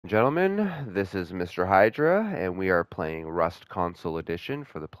gentlemen, this is Mr. Hydra, and we are playing Rust Console Edition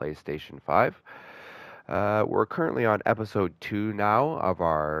for the PlayStation 5. We're currently on episode 2 now of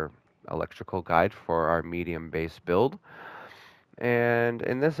our electrical guide for our medium base build. And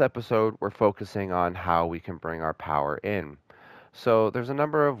in this episode, we're focusing on how we can bring our power in. So there's a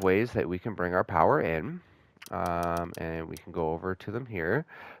number of ways that we can bring our power in, and we can go over to them here.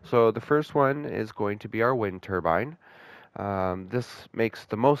 So the first one is going to be our wind turbine. This makes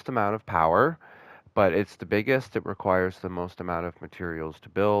the most amount of power, but it's the biggest. It requires the most amount of materials to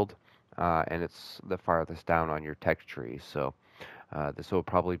build, and it's the farthest down on your tech tree. So this will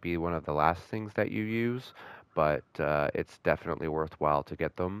probably be one of the last things that you use, but it's definitely worthwhile to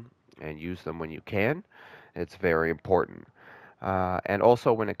get them and use them when you can. It's very important. And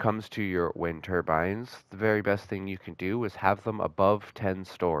also, when it comes to your wind turbines, the very best thing you can do is have them above 10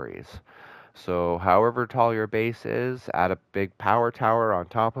 stories. So however tall your base is, add a big power tower on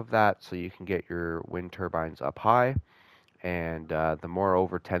top of that so you can get your wind turbines up high. And the more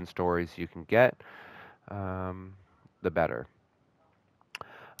over 10 stories you can get, um, the better.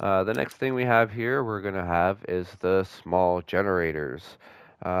 The next thing we have here we're going to have is the small generators.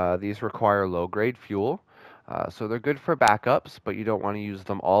 These require low-grade fuel. So they're good for backups, but you don't want to use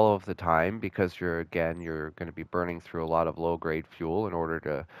them all of the time because you're going to be burning through a lot of low-grade fuel in order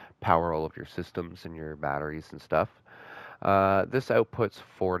to power all of your systems and your batteries and stuff. This outputs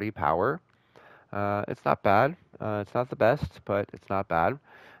 40 power. It's not bad. It's not the best, but it's not bad.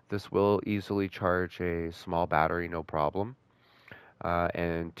 This will easily charge a small battery, no problem.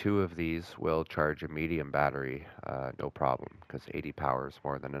 And two of these will charge a medium battery, no problem, because 80 power is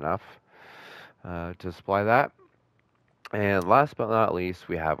more than enough to supply that. And last but not least,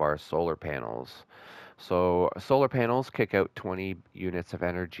 we have our solar panels. So solar panels kick out 20 units of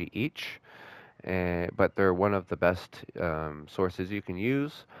energy each, but they're one of the best sources you can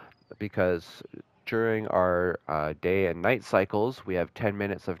use because during our day and night cycles, we have 10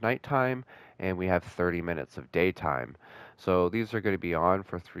 minutes of nighttime and we have 30 minutes of daytime. So these are going to be on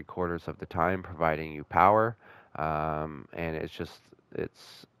for 3/4 of the time, providing you power. And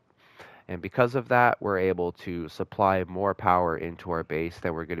it's, and because of that, we're able to supply more power into our base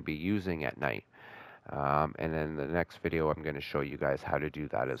than we're going to be using at night. And then the next video, I'm going to show you guys how to do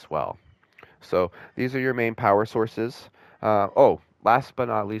that as well. So these are your main power sources. Last but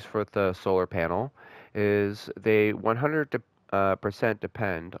not least for the solar panel is they 100%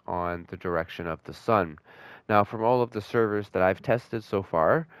 depend on the direction of the sun. Now, from all of the servers that I've tested so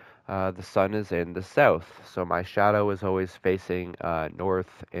far, the sun is in the south, so my shadow is always facing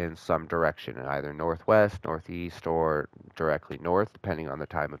north in some direction, either northwest, northeast, or directly north, depending on the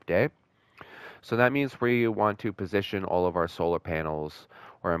time of day. So that means we want to position all of our solar panels,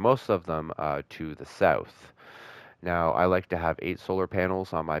 or most of them, to the south. Now, I like to have 8 solar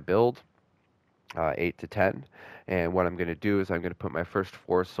panels on my build, 8 to 10. And what I'm going to do is I'm going to put my first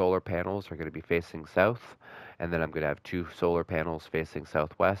 4 solar panels are going to be facing south, and then I'm going to have 2 solar panels facing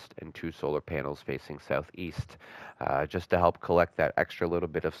southwest and 2 solar panels facing southeast, just to help collect that extra little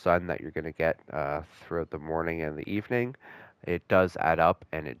bit of sun that you're going to get throughout the morning and the evening. It does add up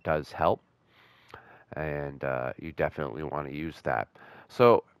and it does help, and you definitely want to use that.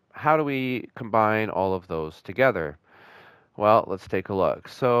 So how do we combine all of those together? Well, let's take a look.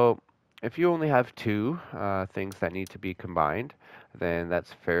 So if you only have 2 things that need to be combined, then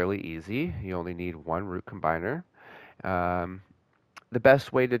that's fairly easy. You only need 1 root combiner. Um, the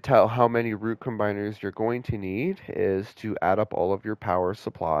best way to tell how many root combiners you're going to need is to add up all of your power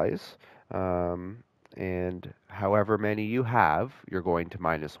supplies. And however many you have, you're going to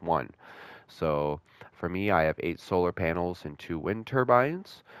minus 1. So for me, I have 8 solar panels and 2 wind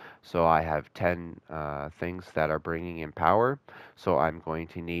turbines. So I have 10 things that are bringing in power. So I'm going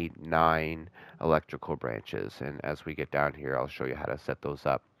to need 9 electrical branches. And as we get down here, I'll show you how to set those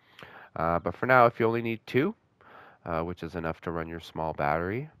up. But for now, if you only need 2, which is enough to run your small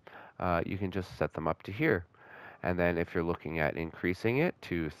battery, you can just set them up to here. And then if you're looking at increasing it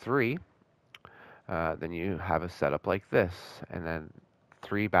to 3, then you have a setup like this. And then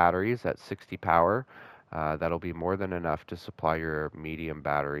 3 batteries at 60 power. That'll be more than enough to supply your medium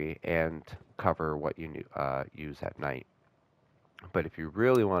battery and cover what you use at night. But if you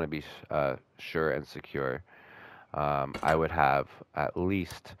really want to be sure and secure, I would have at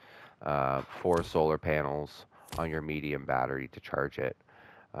least 4 solar panels on your medium battery to charge it,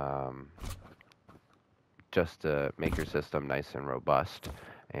 um, just to make your system nice and robust,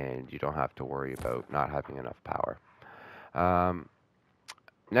 and you don't have to worry about not having enough power. Um,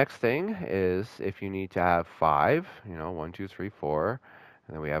 Next thing is if you need to have 5, 1, 2, 3, 4,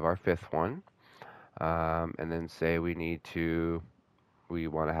 and then we have our 5th one. And then say we need to we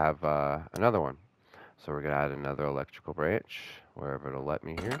want to have another one. So we're going to add another electrical branch wherever it'll let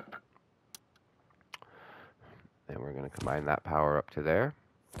me here. And we're going to combine that power up to there.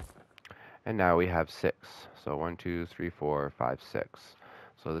 And now we have 6. So 1, 2, 3, 4, 5, 6.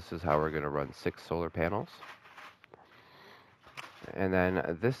 So this is how we're going to run 6 solar panels. And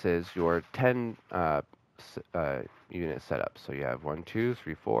then this is your 10 unit setup. So you have 1, 2,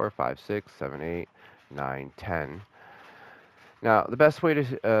 3, 4, 5, 6, 7, 8, 9, 10. Now, the best way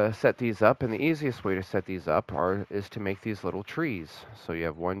to set these up, and the easiest way to set these up, is to make these little trees. So you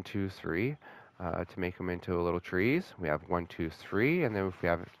have 1, 2, 3 to make them into little trees. We have 1, 2, 3, and then if we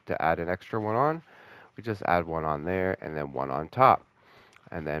have to add an extra one on, we just add one on there and then one on top.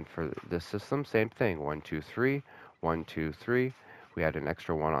 And then for this system, same thing, 1, 2, 3, 1, 2, 3. We add an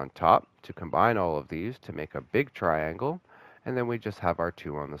extra one on top to combine all of these to make a big triangle, and then we just have our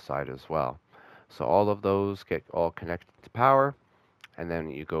 2 on the side as well. So all of those get all connected to power, and then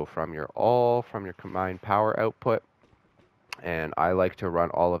you go from your combined power output. And I like to run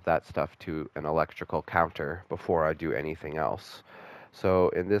all of that stuff to an electrical counter before I do anything else. So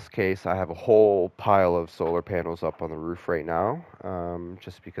in this case, I have a whole pile of solar panels up on the roof right now,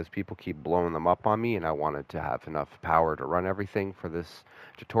 just because people keep blowing them up on me, and I wanted to have enough power to run everything for this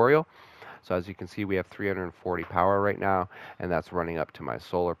tutorial. So as you can see, we have 340 power right now, and that's running up to my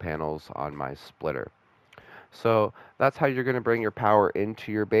solar panels on my splitter. So that's how you're going to bring your power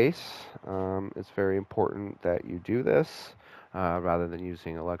into your base. It's very important that you do this rather than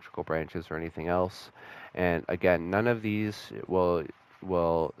using electrical branches or anything else. And again, none of these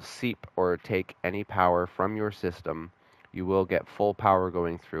will seep or take any power from your system. You will get full power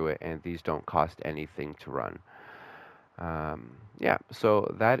going through it, and these don't cost anything to run. Yeah,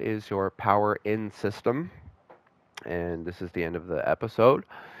 so that is your power in system, and this is the end of the episode.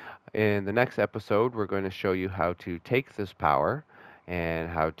 In the next episode, we're going to show you how to take this power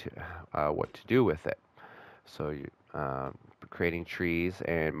and what to do with it. So creating trees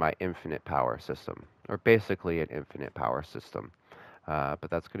and my infinite power system, or basically an infinite power system. But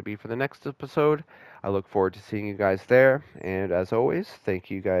that's going to be for the next episode. I look forward to seeing you guys there. And as always, thank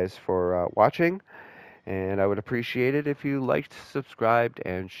you guys for watching. And I would appreciate it if you liked, subscribed,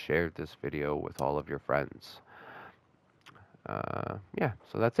 and shared this video with all of your friends. Yeah,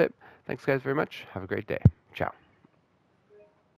 so that's it. Thanks, guys, very much. Have a great day. Ciao.